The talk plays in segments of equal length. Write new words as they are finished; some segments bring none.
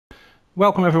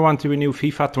Welcome everyone to a new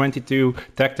FIFA 22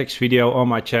 tactics video on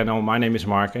my channel. My name is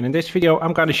Mark, and in this video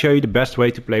I'm going to show you the best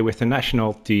way to play with the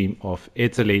national team of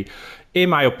Italy. In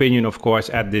my opinion, of course,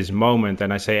 at this moment,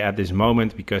 and I say at this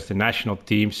moment because the national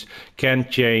teams can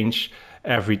change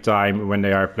every time when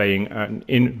they are playing an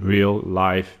in real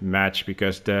life match,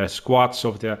 because the squads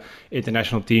of the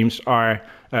international teams are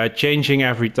changing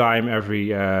every time,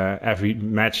 every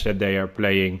match that they are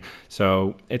playing.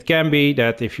 So it can be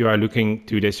that if you are looking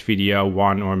to this video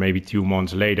 1 or maybe 2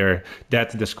 months later,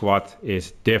 that the squad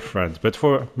is different. But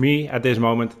for me at this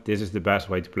moment, this is the best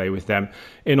way to play with them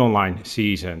in online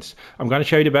seasons. I'm going to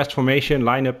show you the best formation,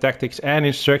 lineup, tactics and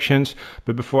instructions.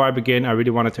 But before I begin, I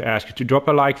really wanted to ask you to drop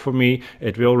a like for me.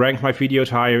 It will rank my videos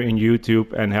higher in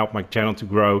YouTube and help my channel to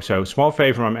grow. So small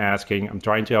favor I'm asking. I'm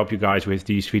trying to help you guys with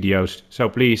these videos. So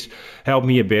please help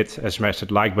me a bit and smash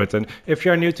that like button. If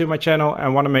you're new to my channel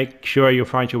and want to make sure you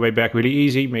find your way back really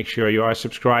easy, make sure you are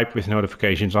subscribed with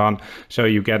notifications on so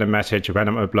you get a message when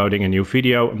I'm uploading a new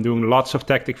video. I'm doing lots of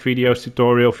tactic videos,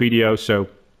 tutorial videos, so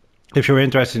if you're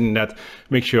interested in that,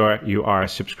 make sure you are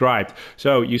subscribed.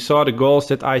 So you saw the goals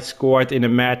that I scored in a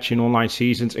match in online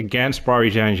seasons against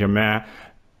Paris Saint-Germain.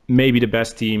 Maybe the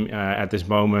best team at this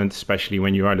moment, especially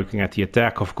when you are looking at the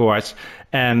attack, of course.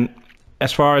 And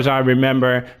as far as I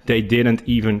remember, they didn't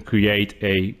even create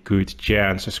a good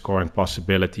chance, a scoring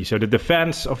possibility. So the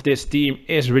defense of this team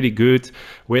is really good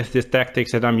with the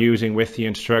tactics that I'm using, with the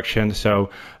instructions.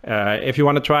 So if you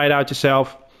want to try it out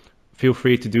yourself, feel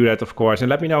free to do that, of course, and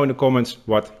let me know in the comments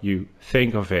what you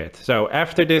think of it. So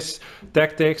after this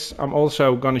tactics, I'm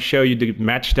also going to show you the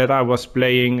match that I was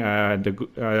playing.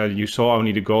 You saw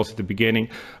only the goals at the beginning.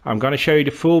 I'm going to show you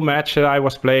the full match that I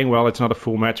was playing. Well, it's not a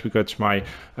full match because my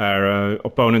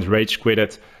opponent rage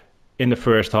quitted in the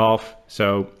first half.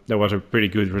 So that was a pretty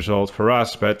good result for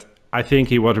us, but I think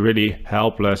he was really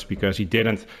helpless because he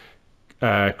didn't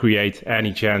create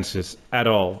any chances at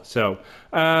all. So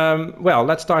well,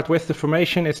 let's start with the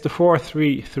formation. It's the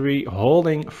 4-3-3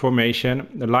 holding formation.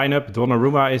 The lineup: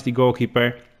 Donnarumma is the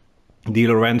goalkeeper, Di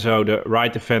Lorenzo the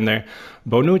right defender,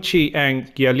 Bonucci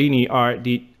and Chiellini are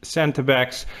the center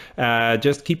backs.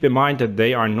 Just keep in mind that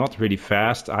they are not really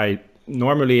fast.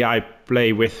 Normally I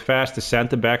play with faster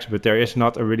center backs, but there is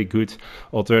not a really good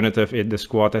alternative in the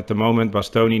squad at the moment.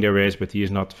 Bastoni there is, but he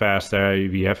is not faster.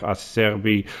 We have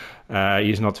Acerbi,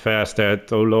 he is not faster.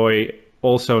 Toloi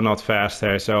also not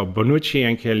faster. So Bonucci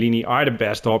and Chiellini are the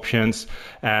best options.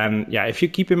 And yeah, if you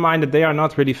keep in mind that they are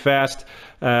not really fast,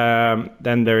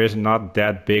 then there is not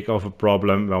that big of a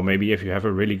problem. Well, maybe if you have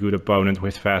a really good opponent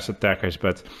with fast attackers,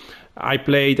 but I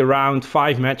played around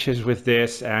 5 matches with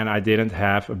this and I didn't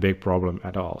have a big problem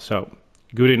at all. So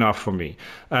good enough for me.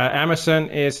 Emerson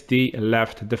is the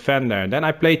left defender. Then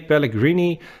I played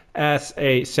Pellegrini as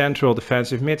a central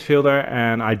defensive midfielder,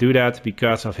 and I do that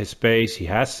because of his pace. He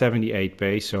has 78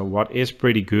 pace, so what is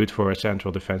pretty good for a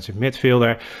central defensive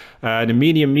midfielder. The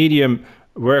medium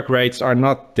work rates are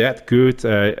not that good.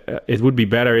 It would be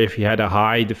better if he had a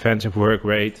high defensive work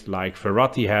rate like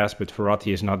Verratti has, but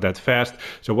Verratti is not that fast.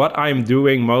 So what I'm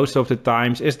doing most of the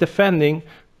times is defending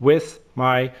with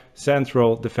my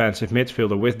central defensive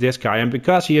midfielder, with this guy. And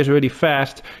because he is really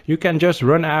fast, you can just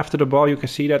run after the ball. You can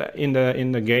see that in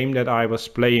the game that I was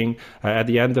playing at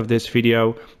the end of this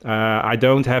video. I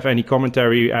don't have any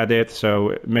commentary at it,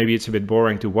 so maybe it's a bit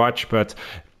boring to watch, but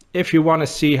if you want to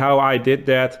see how I did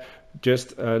that,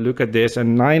 just look at this.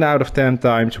 And 9 out of 10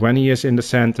 times when he is in the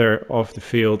center of the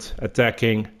field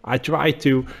attacking, I try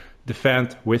to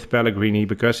defend with Pellegrini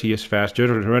because he is fast.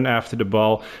 Just run after the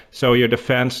ball so your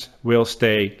defense will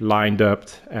stay lined up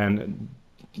and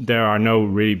there are no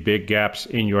really big gaps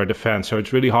in your defense. So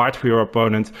it's really hard for your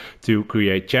opponent to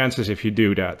create chances if you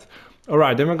do that. All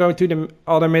right, then we're going to the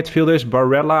other midfielders.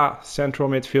 Barella, central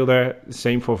midfielder.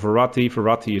 Same for Verratti.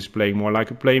 Verratti is playing more like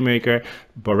a playmaker.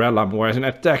 Barella more as an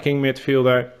attacking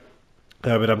midfielder.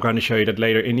 But I'm going to show you that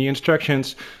later in the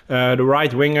instructions. The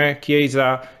right winger,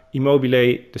 Chiesa,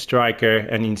 Immobile, the striker,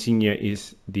 and Insigne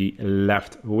is the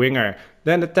left winger.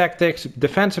 Then the tactics: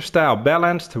 defensive style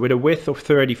balanced with a width of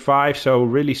 35, so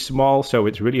really small, so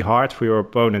it's really hard for your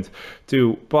opponent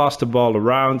to pass the ball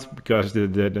around because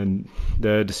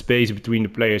the space between the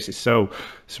players is so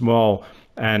small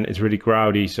and it's really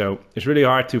crowded, so it's really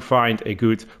hard to find a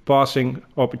good passing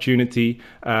opportunity.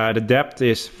 The depth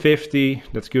is 50,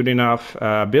 that's good enough.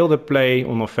 Build-up play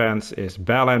on offense is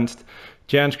balanced.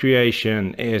 Chance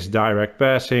creation is direct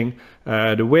passing.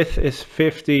 The width is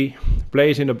 50.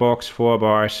 Plays in the box 4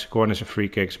 bars. Corners and free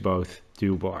kicks both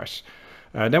 2 bars.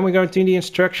 Then we go into the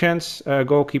instructions.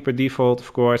 Goalkeeper default,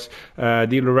 of course.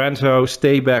 Di Lorenzo,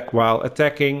 stay back while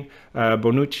attacking.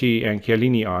 Bonucci and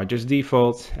Chiellini are just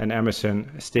default. And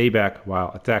Emerson, stay back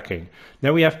while attacking.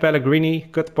 Then we have Pellegrini,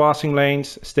 cut passing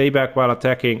lanes, stay back while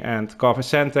attacking, and cover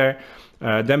center.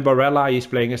 Then Barella, he's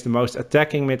playing as the most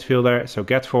attacking midfielder. So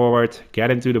get forward, get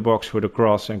into the box for the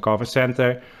cross and cover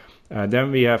center.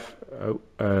 Then we have,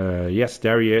 yes,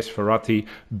 there he is, Verratti,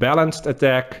 balanced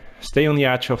attack, stay on the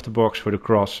edge of the box for the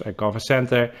cross and cover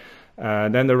center.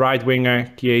 Then the right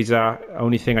winger, Chiesa,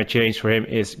 only thing I changed for him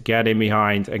is get in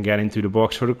behind and get into the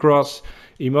box for the cross.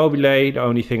 Immobile, the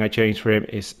only thing I changed for him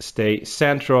is stay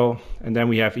central. And then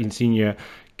we have Insigne,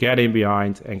 get in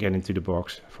behind and get into the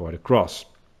box for the cross.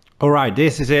 All right,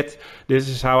 this is it. This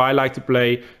is how I like to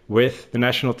play with the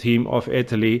national team of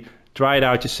Italy. Try it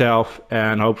out yourself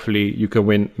and hopefully you can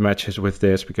win matches with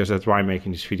this, because that's why I'm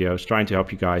making these videos, trying to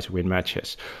help you guys win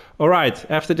matches. All right,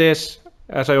 after this,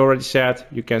 as I already said,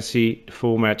 you can see the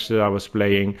full match that I was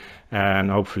playing,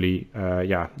 and hopefully,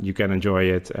 yeah, you can enjoy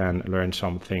it and learn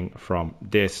something from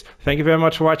this. Thank you very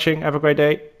much for watching. Have a great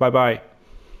day. Bye-bye.